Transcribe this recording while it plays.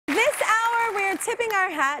our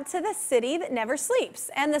hat to the city that never sleeps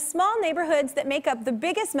and the small neighborhoods that make up the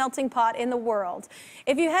biggest melting pot in the world.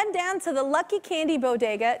 If you head down to the Lucky Candy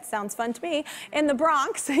Bodega, it sounds fun to me, in the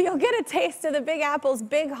Bronx, you'll get a taste of the Big Apple's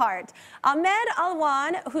big heart. Ahmed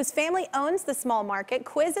Alwan, whose family owns the small market,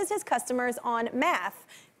 quizzes his customers on math.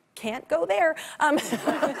 Can't go there.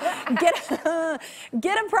 Get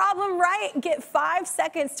a problem right, get 5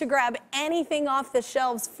 seconds to grab anything off the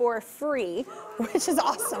shelves for free, which is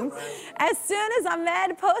awesome. As soon as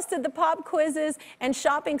Ahmed posted the pop quizzes and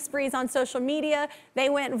shopping sprees on social media, they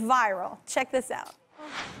went viral. Check this out.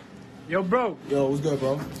 Yo, bro. Yo, what's good,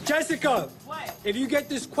 bro? Jessica. What? If you get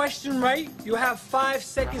this question right, you have 5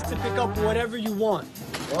 seconds to pick up whatever you want.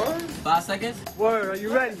 What? 5 seconds? Word, are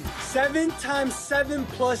you ready? 7 times 7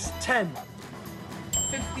 plus 10.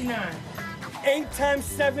 59. 8 times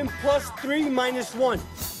 7 plus 3 minus 1.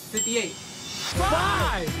 58.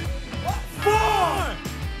 5, 4,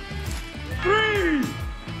 3,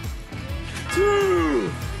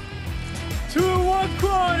 2, 2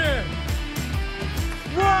 1/4.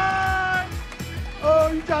 What?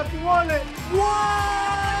 Oh, you dropped your wallet.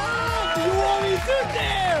 What? You want me to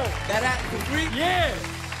there? That at for free? Yeah.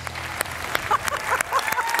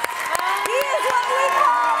 He is what we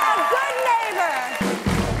call a good neighbor.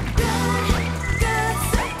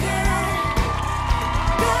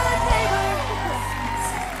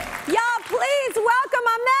 Y'all, please welcome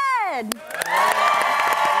Ahmed.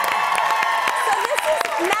 So this is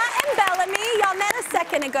Matt and Bellamy. Y'all met a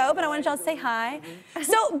second ago, but I wanted y'all to say hi.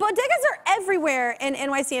 So bodegas are everywhere in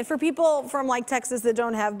NYC, and for people from like Texas that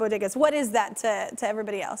don't have bodegas, what is that to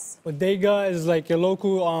everybody else? Bodega is like your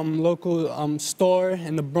local store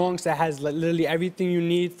in the Bronx that has like literally everything you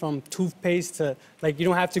need, from toothpaste to, like, you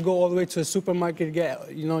don't have to go all the way to a supermarket to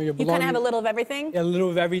get, you know, your belongings. You kind of have a little of everything? Yeah, a little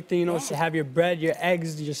of everything, you know, to have your bread, your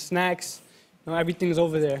eggs, your snacks, you know, everything's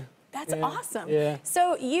over there. That's awesome. Yeah.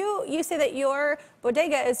 So you say that your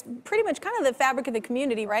bodega is pretty much kind of the fabric of the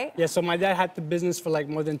community, right? Yeah, so my dad had the business for like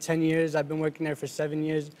more than 10 years. I've been working there for 7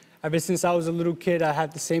 years. Ever since I was a little kid, I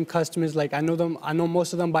had the same customers. Like, I know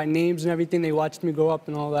most of them by names and everything. They watched me grow up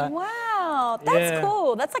and all that. Wow, that's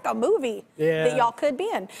cool. That's like a movie that y'all could be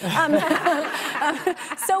in.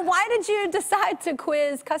 So why did you decide to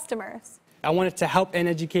quiz customers? I wanted to help and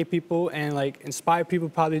educate people and like inspire people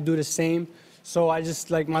to probably do the same. So I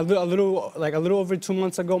just, like, a little over 2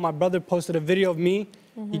 months ago, my brother posted a video of me.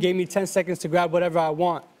 He gave me 10 seconds to grab whatever I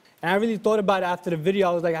want. And I really thought about it after the video.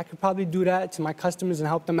 I was like, I could probably do that to my customers and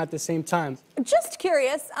help them at the same time. Just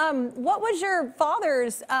curious, what was your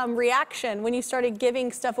father's reaction when you started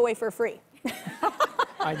giving stuff away for free?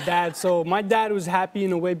 My dad was happy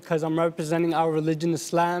in a way because I'm representing our religion,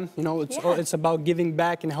 Islam. You know, it's about giving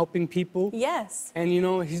back and helping people. Yes. And, you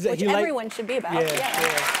know, which everyone should be about. Yeah,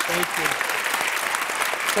 thank you.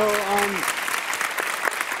 So,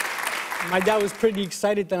 my dad was pretty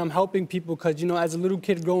excited that I'm helping people because, you know, as a little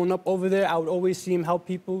kid growing up over there, I would always see him help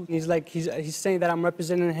people. He's saying that I'm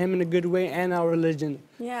representing him in a good way and our religion.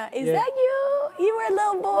 Yeah, is that you? You were a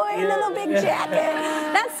little boy in a little big jacket.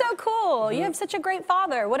 That's so cool. You have such a great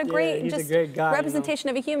father. What a great, he's a great guy, representation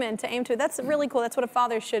of a human to aim to. That's really cool. That's what a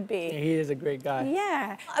father should be. Yeah, he is a great guy.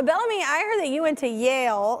 Yeah. Bellamy, I heard that you went to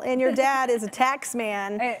Yale and your dad is a tax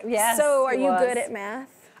man. Yes. So are you good at math?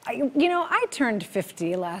 You know, I turned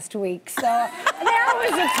 50 last week, so there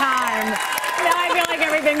was a time. Now I feel like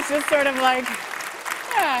everything's just sort of like,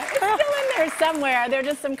 yeah, it's still in there somewhere. There are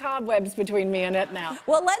just some cobwebs between me and it now.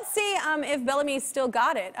 Well, let's see if Bellamy's still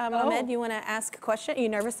got it. Ahmed, you want to ask a question? Are you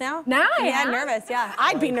nervous now? Now I am. am. Nervous, yeah.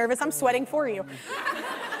 I'd be nervous. I'm sweating for you.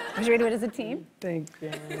 Should we do it as a team? Thank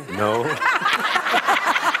you. No.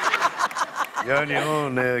 You're on your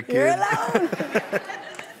own there, kid. You're alone.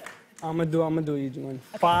 I'm gonna do each one.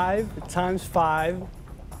 5 times 5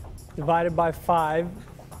 divided by 5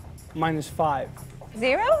 minus 5.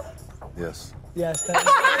 0? Yes. Yes. Something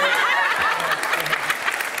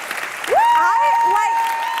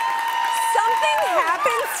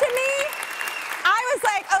happens to me. I was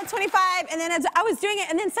like, oh, 25, and then as I was doing it,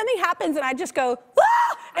 and then something happens, and I just go,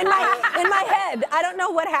 ah! in my head. I don't know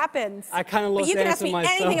what happens. I kind of lost But you can ask me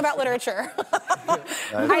myself. anything about literature.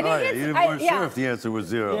 You weren't sure if the answer was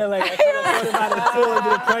 0. Yeah, like, I kind of thought about it too, under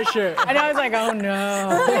the pressure. And I was like, oh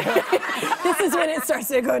no. This is when it starts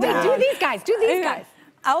to go down. Do these guys.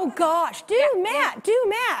 Oh gosh, do Matt.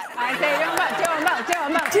 I say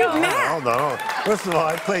do them both. Matt. Hold on. First of all,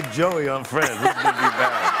 I played Joey on Friends. This is going to be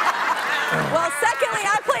bad. Well, secondly,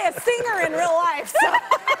 I play a singer in real life.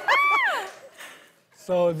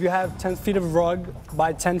 So if you have 10 feet of rug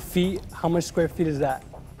by 10 feet, how much square feet is that?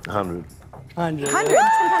 100. 100. 100, 10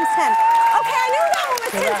 times 10. Okay, I knew that one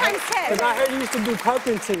was 10 times 10. Because I heard you used to do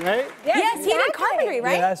carpenting, right? Yes, he did carpentry,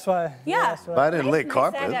 right? Yeah, that's why. Yeah. That's why. But I didn't lick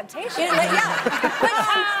carpet. Adaptation. Yeah. But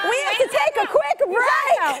we have to take a quick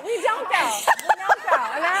break. We don't go.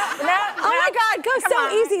 Oh my God, go so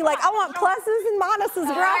easy. Like, I want pluses and minuses,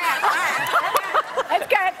 girl. It's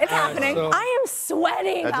good. It's happening. So- I am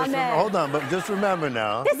sweating, Ahmed. Hold on, but just remember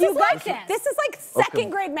now. This is like this. this is like second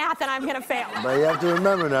grade math, and I'm gonna fail. But you have to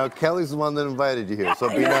remember now, Kelly's the one that invited you here, so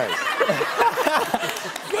be nice.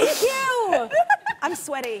 Thank you. I'm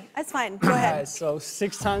sweaty. That's fine. Go All ahead. right, so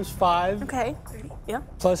 6 times 5 Okay. Yeah.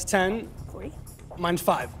 plus 10 40. minus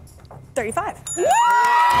 5. 35.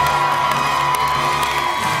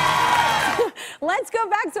 Let's go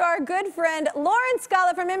back to our good friend Lauren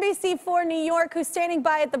Scala from NBC4 New York, who's standing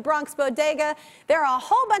by at the Bronx Bodega. There are a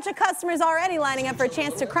whole bunch of customers already lining up for a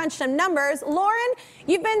chance to crunch some numbers. Lauren,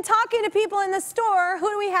 you've been talking to people in the store. Who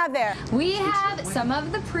do we have there? We have some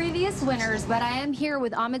of the previous winners, but I am here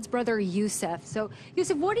with Ahmed's brother, Yusuf. So,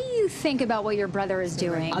 Yusuf, what do you think about what your brother is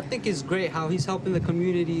doing? I think it's great how he's helping the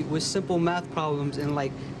community with simple math problems and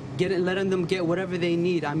like letting them get whatever they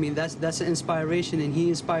need. I mean, that's an inspiration, and he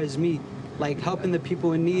inspires me. Like helping the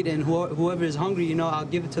people in need, and whoever is hungry, you know, I'll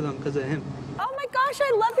give it to them because of him. Oh my gosh, I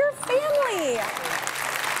love your family.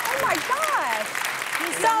 Oh my gosh.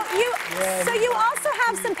 So you also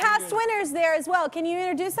have some past winners there as well. Can you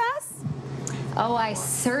introduce us? Oh, I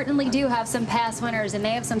certainly do have some past winners, and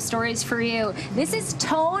they have some stories for you. This is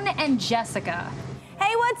Tone and Jessica.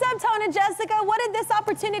 Hey, what's up, Tone and Jessica? What did this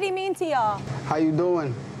opportunity mean to y'all? How you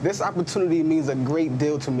doing? This opportunity means a great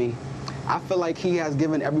deal to me. I feel like he has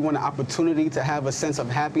given everyone an opportunity to have a sense of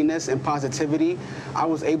happiness and positivity. I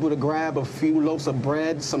was able to grab a few loaves of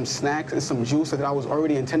bread, some snacks, and some juice that I was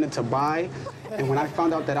already intended to buy. And when I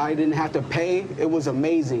found out that I didn't have to pay, it was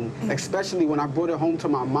amazing, especially when I brought it home to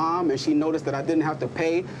my mom and she noticed that I didn't have to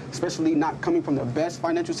pay, especially not coming from the best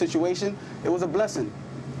financial situation. It was a blessing.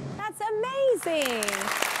 That's amazing.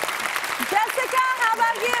 Jessica, how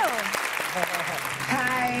about you?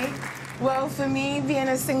 Hi. Well, for me, being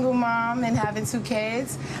a single mom and having 2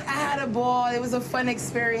 kids, I had a ball. It was a fun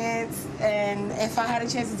experience, and if I had a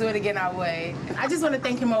chance to do it again, I would. I just want to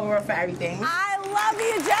thank him overall for everything. I love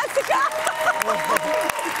you, Jessica.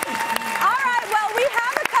 All right, well, we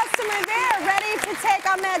have a customer there ready to take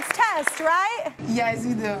Ahmed's test, right? Yes,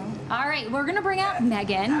 you do. All right, we're gonna bring out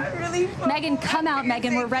Megan. I really Megan, come out,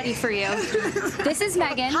 Megan. We're ready for you. This is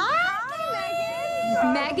Megan. Hi,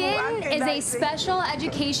 Megan is a special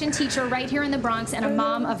education teacher right here in the Bronx and a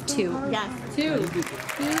mom of 2. Yes, 2. 2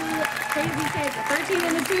 crazy kids, 13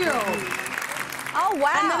 and a 2. Oh,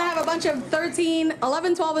 wow. And then I have a bunch of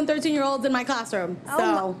 11, 12, and 13-year-olds in my classroom.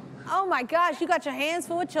 So. Oh my gosh, you got your hands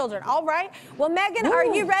full of children. All right. Well, Megan, are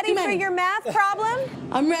you ready for your math problem?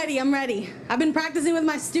 I'm ready, I'm ready. I've been practicing with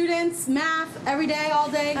my students, math, every day, all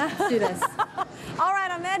day. Let's do this. All right,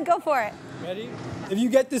 Ahmed, go for it. Ready? If you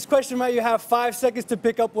get this question right, you have 5 seconds to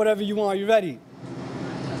pick up whatever you want. Are you ready?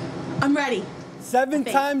 I'm ready. 7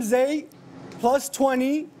 times 8 plus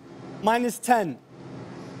 20 minus 10.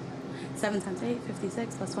 7 times 8,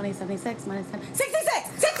 56, plus 20, 76, minus 10. 66!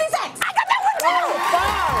 66! I got that one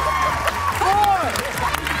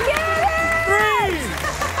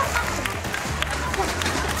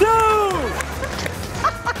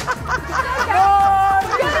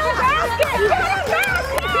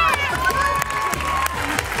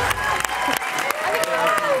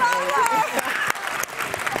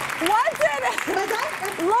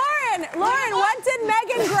Lauren, what did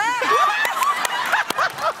Megan grab?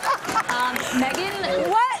 Megan,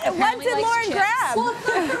 what did Lauren grab? Well, it's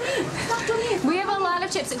not for me. It's not for me. we have a lot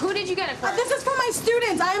of chips. Who did you get it for? This is for my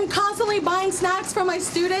students. I am constantly buying snacks for my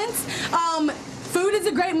students. Food is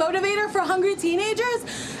a great motivator for hungry teenagers.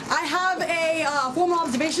 I have a formal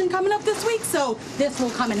observation coming up this week, so this will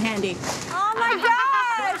come in handy. Oh my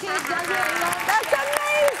gosh! That's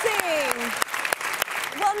amazing!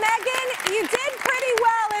 Well, Megan, you did pretty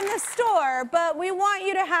well in the store, but we want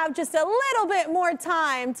you to have just a little bit more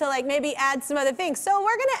time to like maybe add some other things. So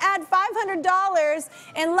we're gonna add $500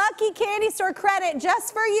 in Lucky Candy Store credit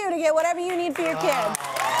just for you to get whatever you need for your kids.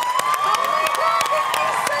 Oh my God, thank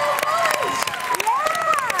you so much!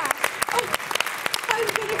 I'm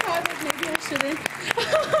gonna cry, but maybe I shouldn't.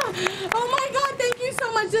 Oh my God, thank you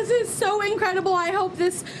so much. This is so incredible. I hope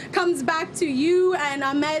this comes back to you and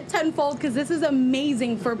Ahmed tenfold, because this is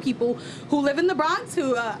amazing for people who live in the Bronx,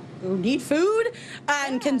 who need food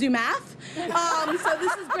and can do math. So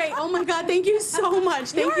this is great. Oh my God, thank you so much.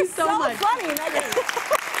 Thank you so much. Funny, Megan.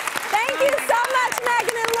 Thank you so much,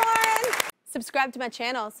 Megan and Lauren. Subscribe to my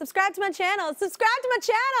channel. Subscribe to my channel. Subscribe to my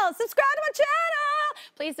channel. Subscribe to my channel.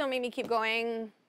 Please don't make me keep going.